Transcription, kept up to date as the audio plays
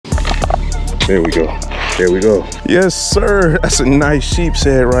There we go. There we go. Yes, sir. That's a nice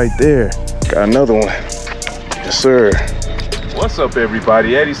sheepshead right there. Got another one. Yes, sir. What's up,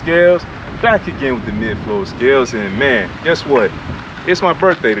 everybody? Eddy Scalez, back again with the mid-flow scales. And man, guess what? It's my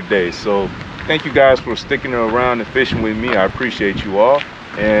birthday today. So thank you guys for sticking around and fishing with me. I appreciate you all.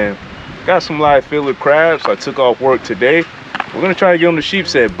 And got some live filler crabs. I took off work today. We're gonna try to get on the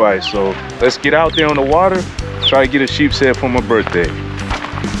sheepshead bite. So let's get out there on the water, try to get a sheepshead for my birthday.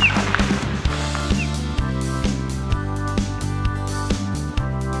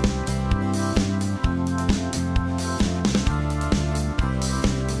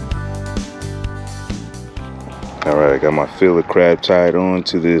 All right, I got my filler crab tied on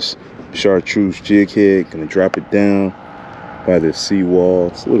to this chartreuse jig head. Gonna drop it down by the seawall.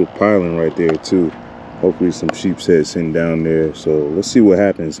 It's a little piling right there too. Hopefully some sheepshead sitting down there. So let's see what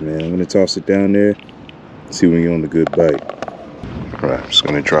happens, man. I'm gonna toss it down there, see when you're on the good bite. All right, I'm just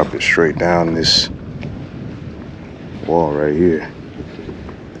gonna drop it straight down this wall right here.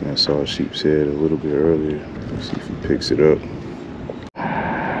 I think I saw a sheepshead a little bit earlier. Let's see if he picks it up.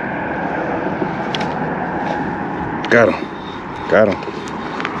 Got him. Got him.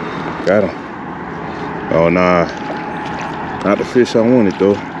 Got him. Oh, nah. Not the fish I wanted,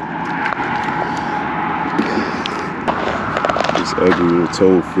 though. This ugly little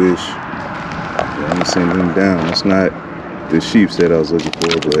toadfish. Yeah, I'm gonna send him down. That's not the sheepshead I was looking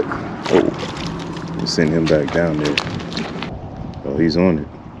for, but oh, let's send him back down there. Oh, he's on it.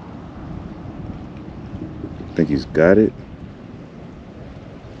 I think he's got it.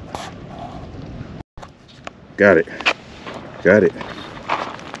 Got it. Got it.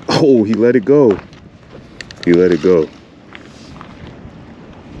 Oh, he let it go. He let it go.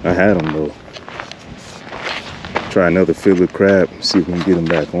 I had him though. Try another filler crab, see if we can get him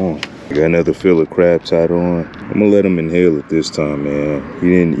back on. I got another filler crab tied on. I'm gonna let him inhale it this time, man. He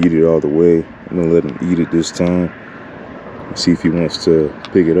didn't eat it all the way. I'm gonna let him eat it this time. See if he wants to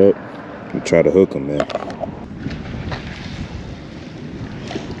pick it up and try to hook him, man.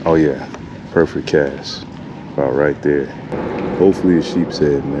 Oh yeah, perfect cast. About right there. Hopefully a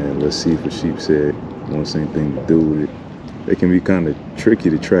sheepshead, man. Let's see if a sheepshead wants anything to do with it. They can be kind of tricky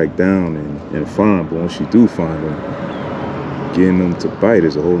to track down and find, but once you do find them, getting them to bite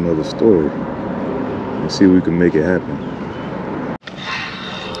is a whole nother story. Let's see if we can make it happen.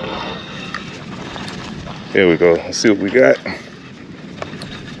 Here we go. Let's see what we got.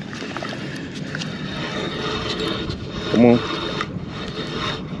 Come on.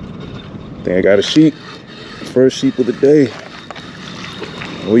 Think I got a sheep. First sheep of the day.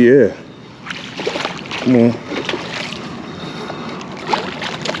 Oh yeah. Come on.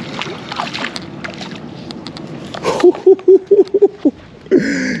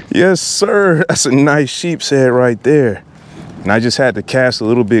 Yes, sir. That's a nice sheepshead right there. And I just had to cast a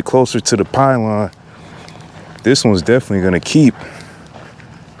little bit closer to the pylon. This one's definitely gonna keep.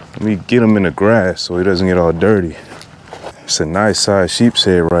 Let me get him in the grass so he doesn't get all dirty. It's a nice size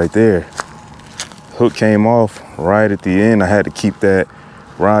sheepshead right there. Hook came off right at the end. I had to keep that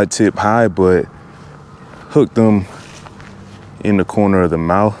rod tip high, but hooked them in the corner of the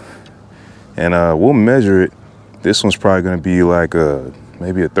mouth. And we'll measure it. This one's probably gonna be like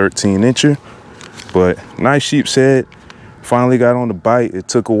maybe a 13-incher, but nice sheepshead. Finally got on the bite. It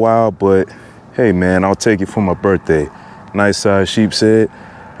took a while, but hey man, I'll take it for my birthday. Nice size sheepshead.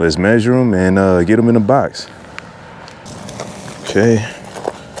 Let's measure them and get them in the box. Okay.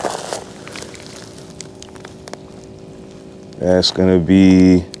 That's gonna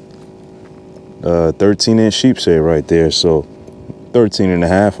be 13-inch sheepshead right there. So 13 and a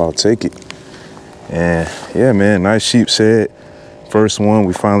half, I'll take it. And yeah, man, nice sheepshead. First one,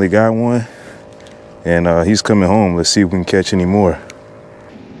 we finally got one. And he's coming home. Let's see if we can catch any more.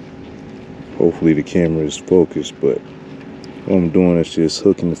 Hopefully the camera is focused, but what I'm doing is just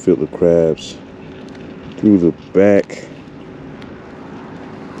hooking the filler crabs through the back.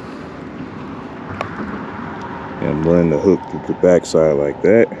 And I'm running the hook through the backside like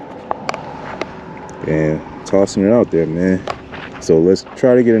that. And tossing it out there, man. So let's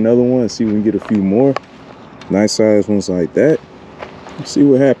try to get another one, see if we can get a few more. Nice size ones like that. Let's see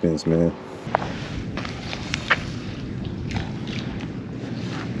what happens, man.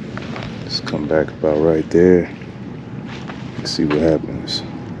 Let's come back about right there. Let's see what happens.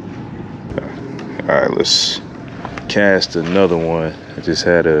 All right, let's cast another one. I just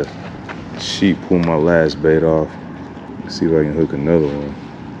had a sheep pull my last bait off. Let's see if I can hook another one.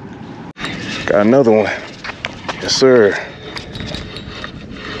 Got another one. Yes, sir.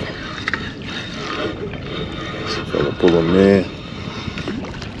 See if I can pull him in.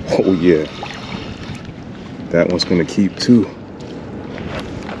 Oh yeah. That one's gonna keep too.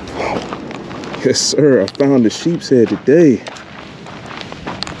 Yes, sir. I found the sheepshead today.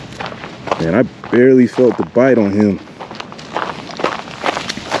 Man, I barely felt the bite on him.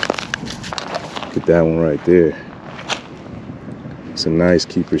 Get that one right there. It's a nice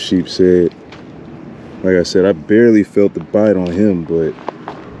keeper sheepshead. Like I said, I barely felt the bite on him, but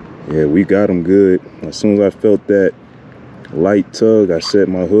yeah, we got him good. As soon as I felt that light tug, I set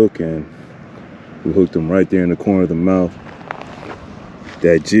my hook and we hooked him right there in the corner of the mouth.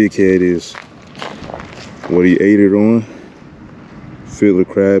 That jig head is what he ate it on. Fiddler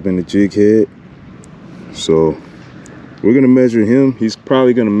crab in the jig head. So we're gonna measure him. He's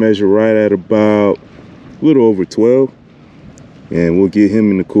probably gonna measure right at about a little over 12. And we'll get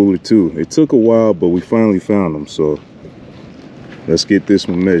him in the cooler too. It took a while, but we finally found him. So let's get this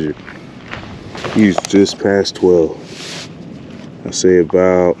one measured. He's just past 12. I say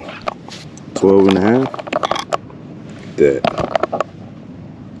about 12 and a half. That.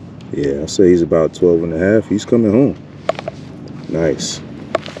 Yeah, I say he's about 12 and a half. He's coming home. Nice.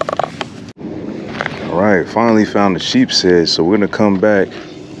 All right, finally found the sheepshead. So we're gonna come back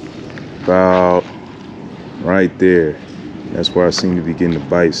about right there. That's where I seem to be getting the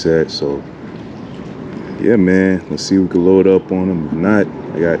bites at. So yeah, man, let's see if we can load up on them. If not,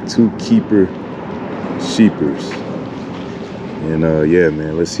 I got 2 keeper sheepers. And yeah,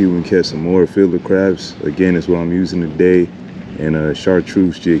 man, let's see if we can catch some more fiddler crabs. Again, that's what I'm using today. And a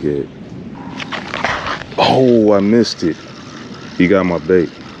chartreuse jig head. Oh, I missed it. He got my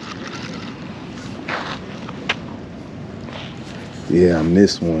bait. Yeah, I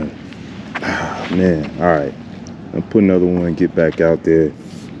missed one. Ah, man, all right. I'll put another one and get back out there.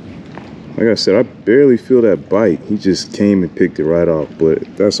 Like I said, I barely feel that bite. He just came and picked it right off, but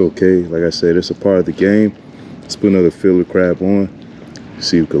that's okay. Like I said, it's a part of the game. Let's put another fiddler crab on,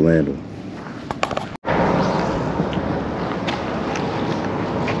 see if we can land him.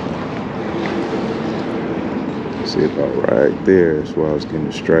 See, about right there. That's where I was getting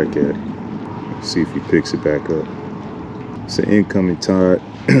the strike at. See if he picks it back up. It's an incoming tide.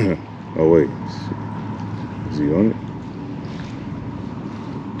 Oh wait, is he on it?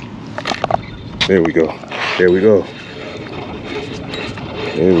 There we go. There we go.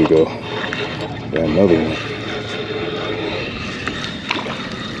 There we go. Got another one.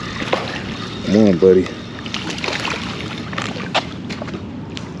 Come on, buddy.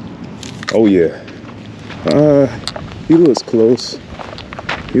 Oh yeah. He looks close.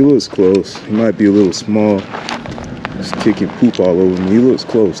 He looks close. He might be a little small. Just kicking poop all over me. He looks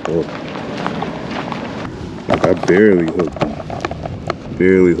close though. Like I barely hooked him.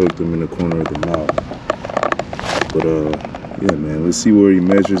 Barely hooked him in the corner of the mouth. But yeah, man, let's see where he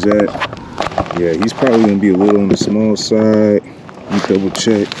measures at. Yeah, he's probably gonna be a little on the small side. Let me double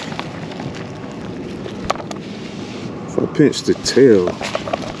check. If I pinch the tail,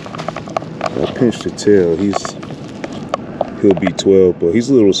 he'll be 12, but he's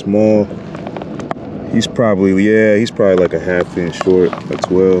a little small. He's probably like a ½ inch short of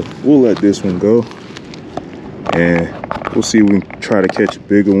 12. We'll let this one go. And we'll see if we can try to catch a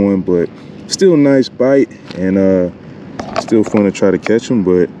bigger one, but still a nice bite and still fun to try to catch them.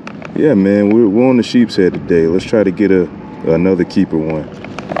 But yeah, man, we're on the sheepshead today. Let's try to get another keeper one.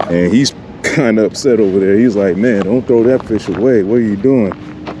 And he's kind of upset over there. He's like, man, don't throw that fish away. What are you doing?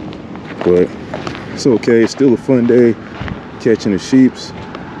 But it's okay. It's still a fun day catching the sheeps.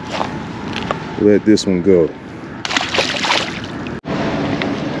 Let this one go.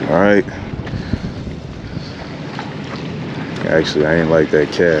 All right. Actually, I ain't like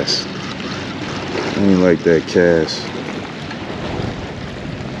that cast.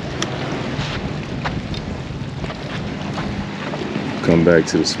 Come back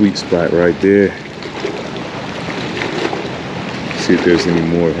to the sweet spot right there. See if there's any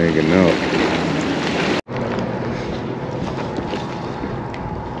more hanging out.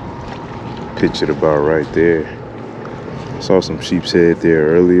 Pitch it about right there. Saw some sheepshead there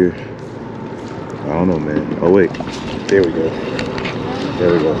earlier. I don't know, man. Oh wait, there we go.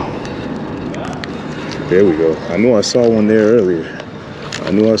 There we go. There we go. I knew I saw one there earlier.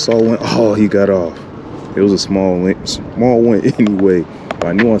 I knew I saw one. Oh, he got off. It was a small one anyway. But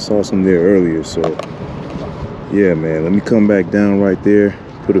I knew I saw some there earlier. So yeah, man. Let me come back down right there.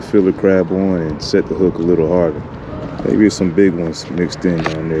 Put a fiddler crab on and set the hook a little harder. Maybe some big ones mixed in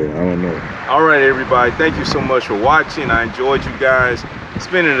down there. I don't know. All right, everybody. Thank you so much for watching. I enjoyed you guys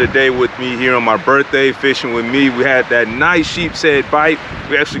spending the day with me here on my birthday, fishing with me. We had that nice sheepshead bite.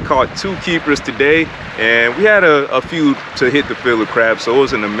 We actually caught 2 keepers today, and we had a few to hit the fiddler crab. So it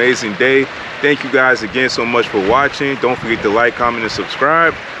was an amazing day. Thank you guys again so much for watching. Don't forget to like, comment, and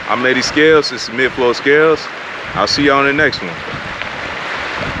subscribe. I'm Eddy Scalez. This is Midflow Scalez. I'll see you on the next one.